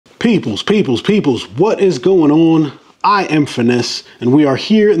Peoples, what is going on? I am Finesse, and we are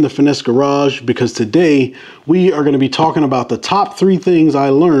here in the Finesse Garage because today we are going to be talking about the top 3 things I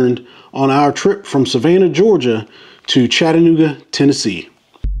learned on our trip from Savannah, Georgia to Chattanooga, Tennessee.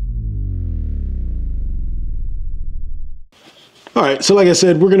 All right, so like I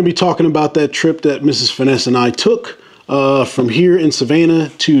said, we're going to be talking about that trip that Mrs. Finesse and I took from here in Savannah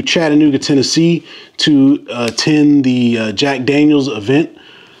to Chattanooga, Tennessee to attend the Jack Daniels event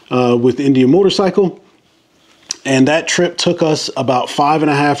with India Motorcycle. And that trip took us about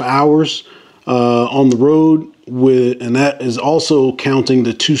 5.5 hours on the road, and that is also counting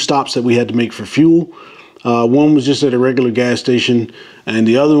the 2 stops that we had to make for fuel. One was just at a regular gas station, and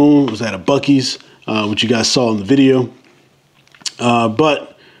the other one was at a Buc-ee's, which you guys saw in the video.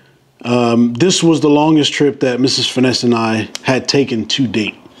 But this was the longest trip that Mrs. Finesse and I had taken to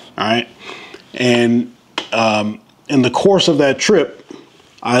date. All right. And in the course of that trip,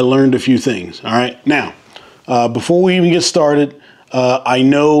 I learned a few things. All right. Now, before we even get started, I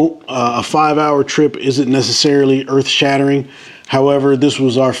know a 5-hour trip isn't necessarily earth shattering. However, this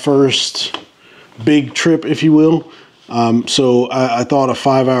was our first big trip, if you will. So I thought a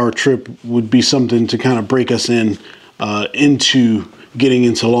 5-hour trip would be something to kind of break us into getting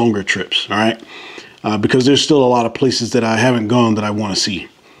into longer trips. All right. Because there's still a lot of places that I haven't gone that I want to see.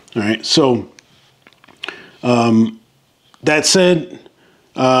 All right. So that said,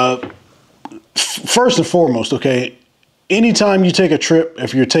 first and foremost, okay, anytime you take a trip,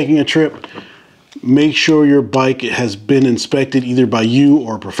 if you're taking a trip, make sure your bike has been inspected either by you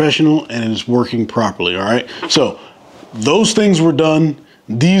or a professional and it is working properly. All right. So those things were done.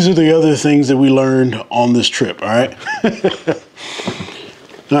 These are the other things that we learned on this trip. All right.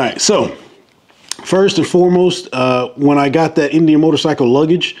 All right. So first and foremost, when I got that India Motorcycle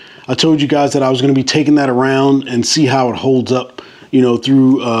luggage, I told you guys that I was going to be taking that around and see how it holds up, you know,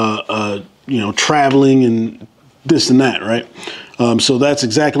 through, you know, traveling and this and that. Right. So that's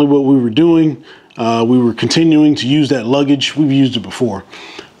exactly what we were doing. We were continuing to use that luggage. We've used it before,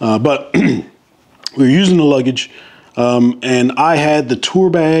 but we were using the luggage. And I had the tour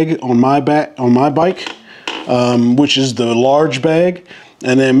bag on my bike, which is the large bag.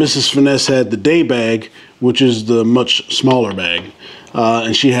 And then Mrs. Finesse had the day bag, which is the much smaller bag.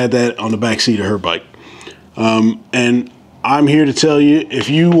 And she had that on the back seat of her bike. And I'm here to tell you, if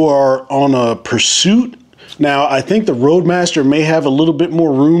you are on a Pursuit, now I think the Roadmaster may have a little bit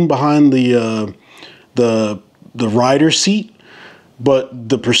more room behind the rider seat, but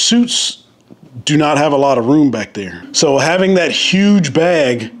the Pursuits do not have a lot of room back there. So having that huge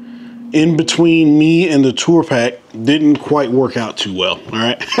bag in between me and the tour pack didn't quite work out too well. All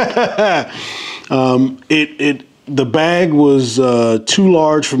right. The bag was too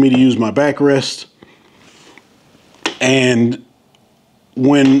large for me to use my backrest. And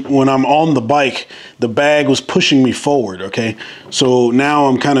when I'm on the bike, the bag was pushing me forward. Okay. So now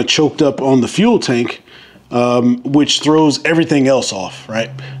I'm kind of choked up on the fuel tank, which throws everything else off, right?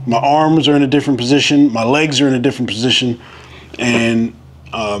 My arms are in a different position. My legs are in a different position. And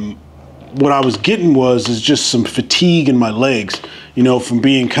what I was getting is just some fatigue in my legs, you know, from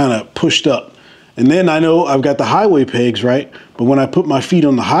being kind of pushed up. And then I know I've got the highway pegs, right? But when I put my feet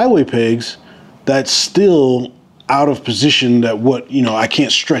on the highway pegs, that's still out of position that I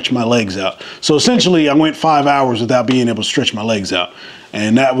can't stretch my legs out. So essentially I went 5 hours without being able to stretch my legs out.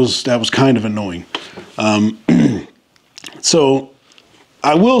 And that was kind of annoying. So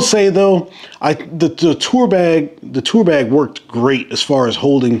I will say though, the tour bag worked great as far as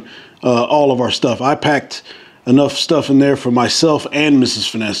holding all of our stuff. I packed enough stuff in there for myself and Mrs.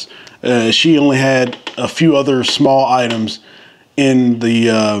 Finesse. She only had a few other small items in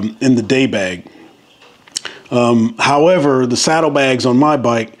the day bag. However, the saddlebags on my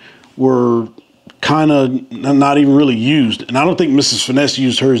bike were kind of not even really used, and I don't think Mrs. Finesse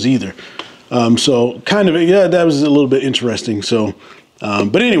used hers either. So kind of, yeah, that was a little bit interesting. So,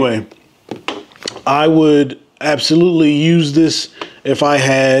 but anyway, I would absolutely use this if I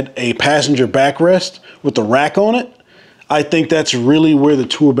had a passenger backrest with the rack on it. I think that's really where the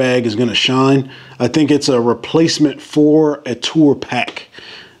tour bag is going to shine. I think it's a replacement for a tour pack.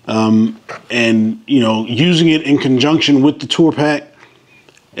 And, you know, using it in conjunction with the tour pack,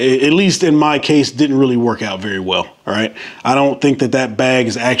 at least in my case, didn't really work out very well. All right. I don't think that bag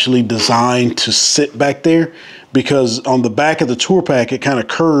is actually designed to sit back there, because on the back of the tour pack, it kind of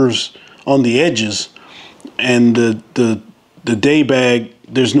curves on the edges, and the day bag,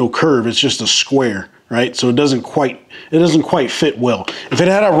 there's no curve. It's just a square. Right. So it doesn't quite fit well. If it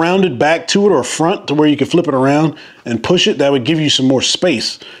had a rounded back to it or a front to where you could flip it around and push it, that would give you some more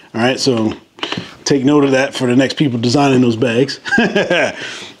space. All right. So take note of that for the next people designing those bags.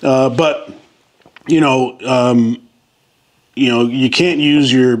 But you can't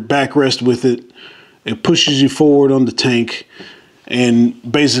use your backrest with it. It pushes you forward on the tank,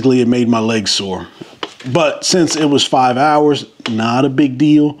 and basically it made my legs sore. But since it was 5 hours, not a big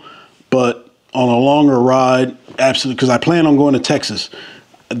deal. But on a longer ride, absolutely, because I plan on going to Texas,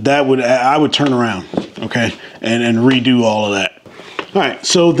 I would turn around, okay, and redo all of that. All right,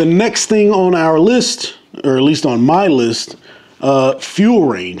 so the next thing on our list, or at least on my list, fuel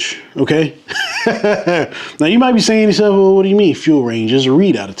range, okay? Now you might be saying to yourself, well, what do you mean fuel range? There's a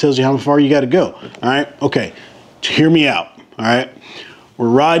readout. It tells you how far you got to go, all right? Okay, hear me out, all right? We're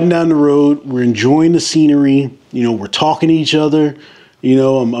riding down the road. We're enjoying the scenery. We're talking to each other.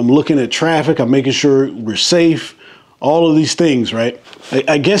 I'm looking at traffic. I'm making sure we're safe. All of these things, right?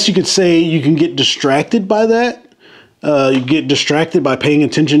 I guess you could say you can get distracted by that. You get distracted by paying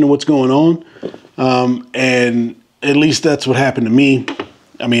attention to what's going on. And at least that's what happened to me.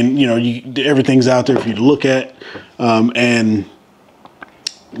 I mean, everything's out there for you to look at. And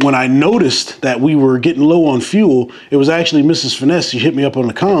when I noticed that we were getting low on fuel, it was actually Mrs. Finesse. She hit me up on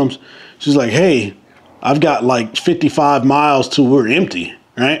the comms. She's like, hey, I've got like 55 miles till we're empty,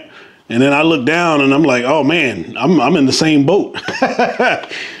 right? And then I look down and I'm like, oh man, I'm in the same boat.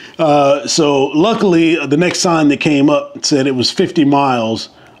 So luckily, the next sign that came up said it was 50 miles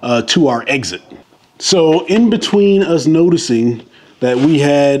to our exit. So in between us noticing that we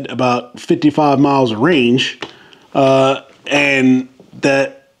had about 55 miles of range and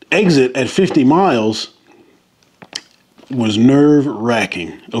that exit at 50 miles was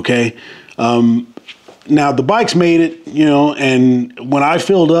nerve-wracking, okay? Now the bike's made it, and when I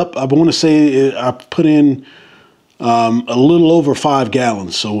filled up, I want to say I put in a little over 5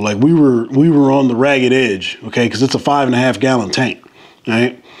 gallons. So like we were on the ragged edge, okay, because it's a 5.5 gallon tank,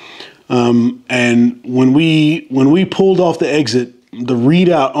 right? And when we pulled off the exit, the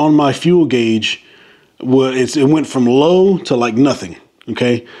readout on my fuel gauge it went from low to like nothing,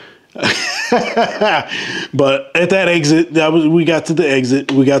 okay. But at that exit, we got to the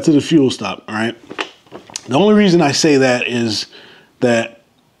exit, we got to the fuel stop, all right. The only reason I say that is that,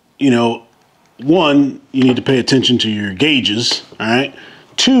 one, you need to pay attention to your gauges, all right?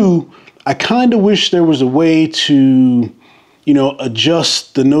 Two, I kind of wish there was a way to,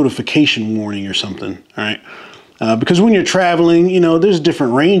 adjust the notification warning or something, all right? Because when you're traveling, there's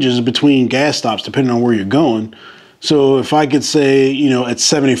different ranges between gas stops depending on where you're going. So if I could say, at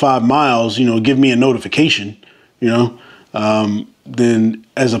 75 miles, give me a notification, then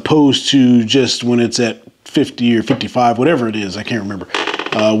as opposed to just when it's at 50 or 55, whatever it is, I can't remember,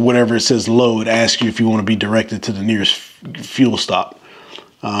 whatever it says low, it asks you if you want to be directed to the nearest fuel stop.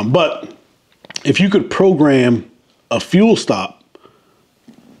 But if you could program a fuel stop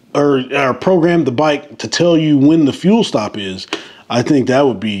or program the bike to tell you when the fuel stop is, I think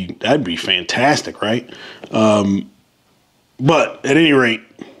that'd be fantastic, right? But at any rate,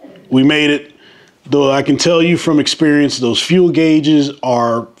 we made it. Though I can tell you from experience, those fuel gauges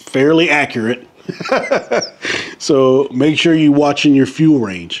are fairly accurate. So make sure you're watching your fuel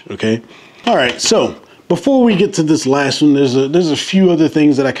range, okay? All right, so before we get to this last one, there's a few other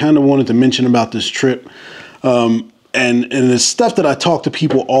things that I kind of wanted to mention about this trip. And it's stuff that I talk to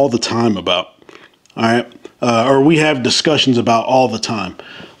people all the time about, all right? Or we have discussions about all the time,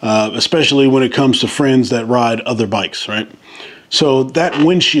 especially when it comes to friends that ride other bikes, right? So that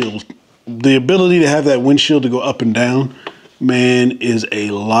windshield, the ability to have that windshield to go up and down, man, is a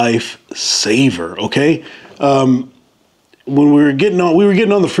lifesaver, okay? When we were getting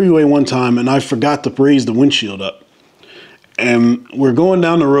on the freeway one time and I forgot to raise the windshield up. And we're going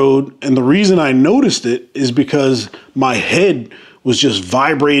down the road, and the reason I noticed it is because my head was just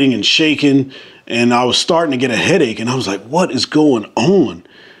vibrating and shaking, and I was starting to get a headache, and I was like, what is going on?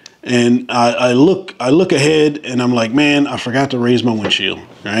 And I look ahead, and I'm like, man, I forgot to raise my windshield,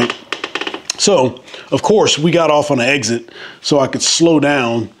 right? So, of course, we got off on the exit so I could slow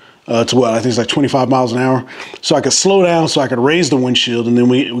down to what I think it's like 25 miles an hour. So I could slow down so I could raise the windshield, and then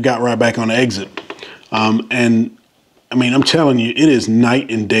we got right back on the exit. And I mean, I'm telling you, it is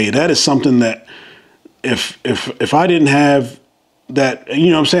night and day. That is something that if I didn't have that, you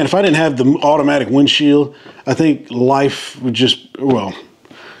know what I'm saying? If I didn't have the automatic windshield, I think life would just, well,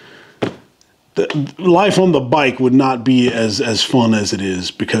 life on the bike would not be as fun as it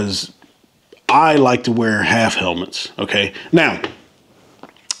is, because I like to wear half helmets, okay? Now,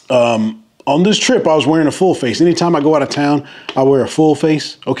 on this trip, I was wearing a full face. Anytime I go out of town, I wear a full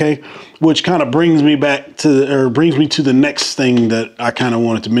face, okay? Which kind of brings me to the next thing that I kind of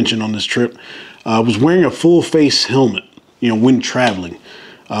wanted to mention on this trip. I was wearing a full face helmet, you know, when traveling.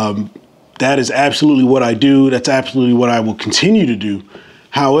 That is absolutely what I do. That's absolutely what I will continue to do.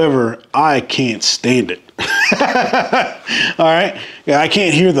 However, I can't stand it. All right. Yeah, I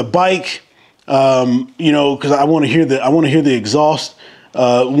can't hear the bike, you know, because I want to hear the exhaust.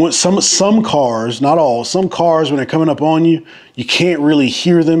 Some cars, not all, some cars when they're coming up on you, you can't really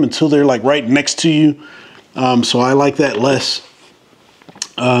hear them until they're like right next to you. So I like that less.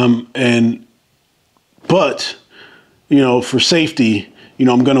 But you know, for safety, you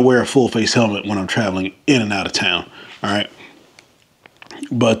know, I'm going to wear a full face helmet when I'm traveling in and out of town. All right.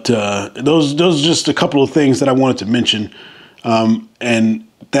 But those are just a couple of things that I wanted to mention. And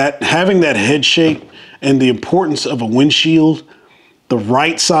that having that head shake and the importance of a windshield, the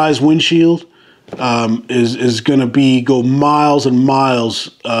right size windshield, is going to go miles and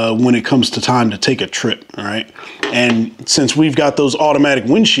miles when it comes to time to take a trip. All right. And since we've got those automatic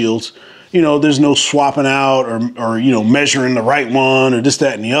windshields, you know, there's no swapping out or you know, measuring the right one or this,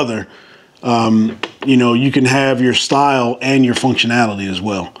 that, and the other. You know, you can have your style and your functionality as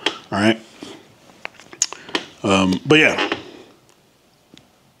well. All right. But yeah.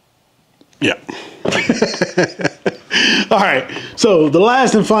 Yeah. All right. So the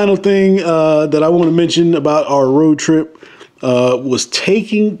last and final thing that I want to mention about our road trip was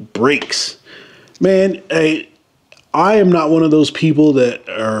taking breaks. Man, I am not one of those people that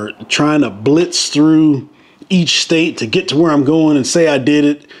are trying to blitz through each state to get to where I'm going and say I did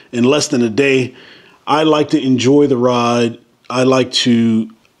it in less than a day. I like to enjoy the ride. I like to,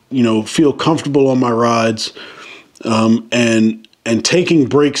 you know, feel comfortable on my rides. And taking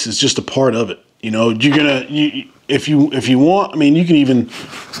breaks is just a part of it. You know, if you want, I mean, you can even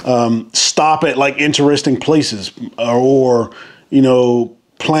stop at like interesting places or you know,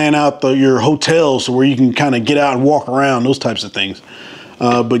 plan out your hotels where you can kind of get out and walk around, those types of things.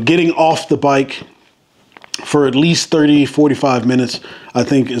 But getting off the bike for at least 30, 45 minutes, I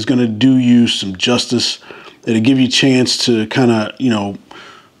think is going to do you some justice. It'll give you a chance to kind of, you know,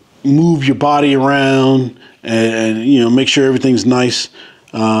 move your body around and you know, make sure everything's nice.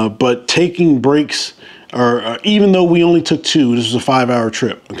 But taking breaks even though we only took 2, this was a 5-hour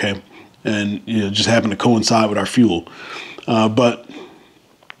trip. Okay. And you know, just happened to coincide with our fuel. But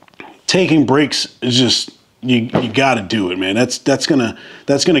taking breaks is just, you got to do it, man. That's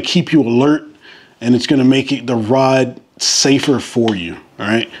gonna keep you alert, and it's gonna make the ride safer for you. All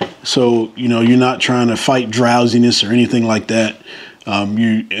right. So, you know, you're not trying to fight drowsiness or anything like that.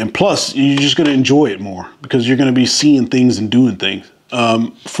 And plus you're just going to enjoy it more because you're going to be seeing things and doing things.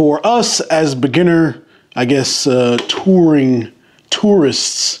 For us as beginner, I guess, touring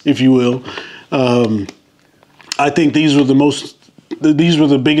tourists, if you will, I think these were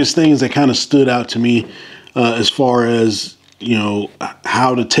the biggest things that kind of stood out to me, as far as, you know,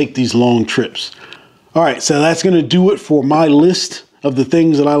 how to take these long trips. All right. So that's going to do it for my list of the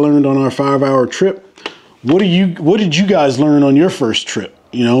things that I learned on our 5-hour trip. What did you guys learn on your first trip?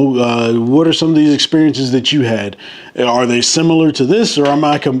 You know, what are some of these experiences that you had? Are they similar to this, or am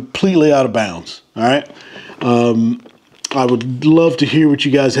I completely out of bounds? All right. I would love to hear what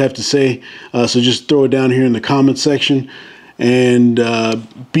you guys have to say. So just throw it down here in the comment section, and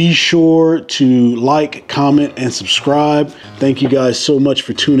be sure to like, comment, and subscribe. Thank you guys so much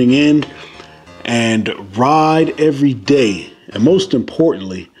for tuning in, and ride every day. And most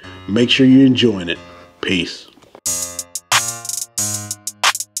importantly, make sure you're enjoying it. Peace.